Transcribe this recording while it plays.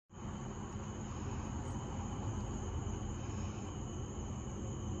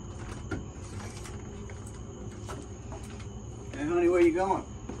honey, where you going?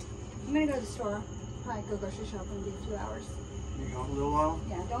 I'm gonna go to the store. Probably go grocery shopping in 2 hours. You going a little while?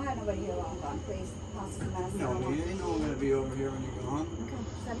 Yeah, don't have nobody here while I'm gone, please. House is a mess. No, man, ain't no one gonna be over here when you're gone. Okay,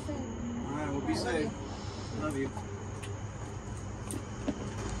 just have a thing. All right, well, be safe. Love you.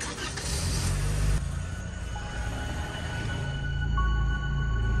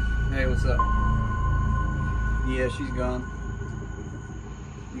 Hey, what's up? Yeah, she's gone.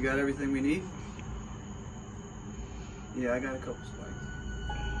 You got everything we need? Yeah, I got a couple spikes.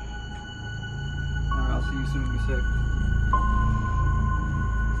 All right, I'll see you soon. Be safe.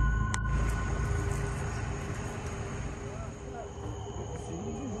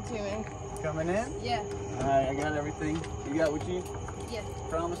 Coming in? Yeah. All right, I got everything. You got what you Yes.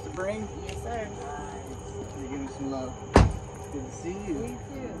 promised to bring? Yes, sir. You give me some love. Good to see you. Me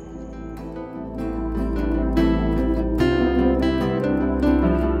too.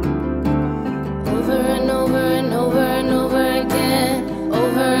 Over and over and over and over again.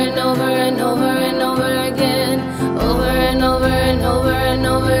 Over and over and over and over again. Over and over and over and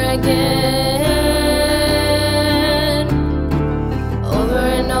over again. Over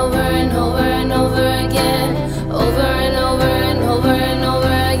and over and over and over again. Over and over and over and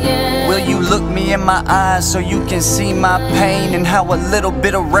over again. Will you look me in my eyes so you can see my pain and how a little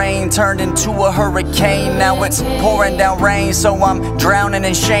bit of rain turned into a hurricane? Now it's pouring down rain, so I'm drowning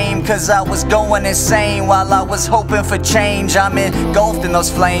in shame, cause I was going insane while I was hoping for change. I'm engulfed in those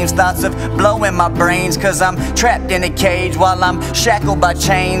flames, thoughts of blowing my brains, cause I'm trapped in a cage while I'm shackled by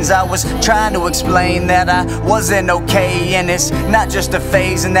chains. I was trying to explain that I wasn't okay, and it's not just a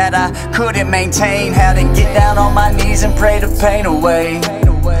phase, and that I couldn't maintain. Had to get down on my knees and pray the pain away.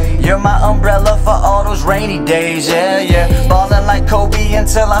 You're my umbrella for all those rainy days, yeah, yeah. Ballin' like Kobe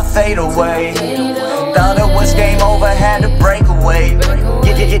until I fade away. Thought it was game over, had to break away.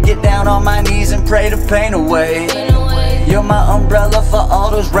 Get down on my knees and pray the pain away. You're my umbrella for all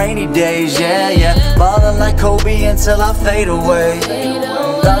those rainy days, yeah, yeah. Ballin' like Kobe until I fade away.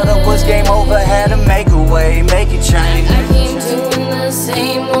 Thought it was game over, had to make a way, make it change. I keep doing the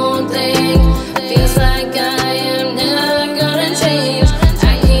same old thing. Feels like I am never gonna change.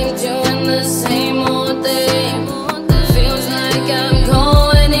 I keep doing the same old thing. Feels like I'm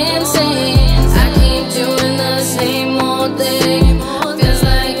going insane. I keep doing the same old thing. Feels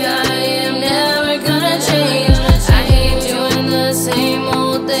like I am never gonna change. I keep doing the same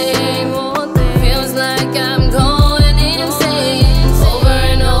old thing. Feels like I'm going insane. Over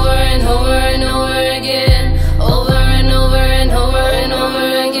and over and over and over again. Over and over and over and over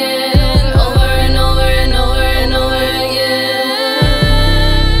again. Over and over and over and over again.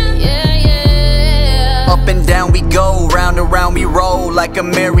 Yeah, yeah. Up and down we go, round and round we roll like a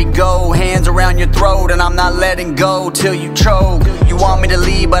merry-go. Hands around your throat and I'm not letting go till you choke. You want me to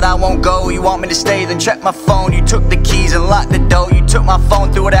leave but I won't go. You want me to stay, then check my phone. You took the keys and locked the door. You took my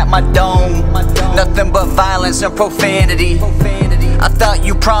phone, threw it at my dome. Nothing but violence and profanity. I thought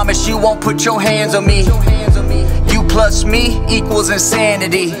you promised you won't put your hands on me. You plus me equals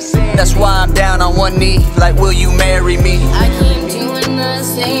insanity. That's why I'm down on one knee, like will you marry me? I keep doing the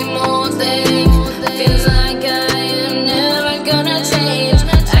same old thing. Feels like I am never gonna change.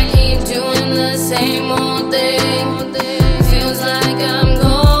 I keep doing the same old thing. Feels like I'm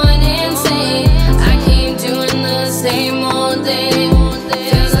going insane. I keep doing the same old thing.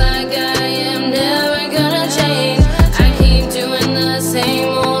 Feels like I am never gonna change. I keep doing the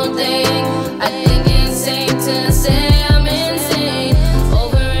same old thing. I think it's safe to say I'm insane.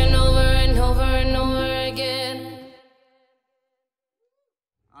 Over and over and over and over again.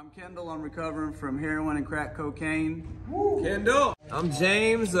 I'm Kendall. I'm recovering from heroin and crack cocaine. Kendall. I'm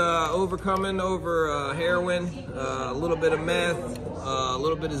James, overcoming over heroin, a little bit of meth, a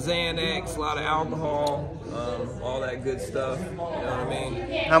little bit of Xanax, a lot of alcohol, all that good stuff, you know what I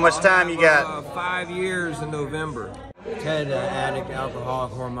mean? How much time you got? 5 years in November. Ted, addict,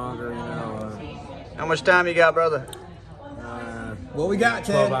 alcoholic, whoremonger, you know. How much time you got, brother? What we got,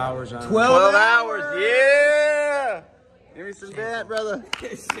 Ted? 12 hours. 12 hours, yeah! Give me some that, brother.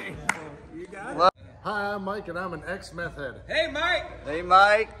 You got it? Hi, I'm Mike, and I'm an ex-meth head. Hey, Mike. Hey,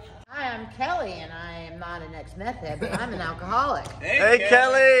 Mike. Hi, I'm Kelly, and I am not an ex-meth head, but I'm an alcoholic. Hey,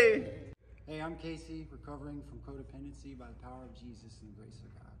 Kelly. Hey, I'm Casey, recovering from codependency by the power of Jesus and the grace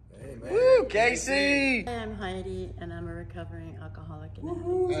of God. Hey, man. Woo, Casey. Hi, I'm Heidi, and I'm a recovering alcoholic.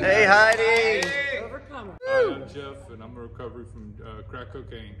 Hey, Heidi. Hey. Overcomer. Hi, I'm Jeff, and I'm a recovery from crack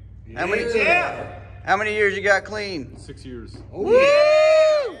cocaine. How many years you got clean? 6 years. Woo!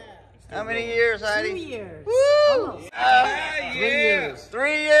 How many years, Heidi? 2 years. Woo! Almost. 3 years.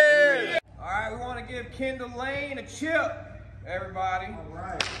 3 years. All right, we want to give Kendall Lane a chip, everybody. All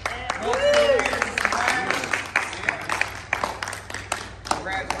right.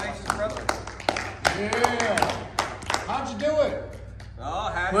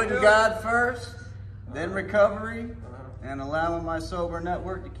 Putting God first, then recovery, and allowing my sober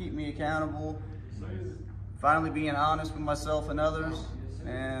network to keep me accountable. Finally being honest with myself and others,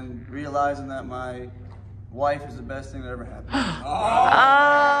 and realizing that my wife is the best thing that ever happened.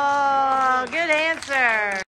 Oh, good answer.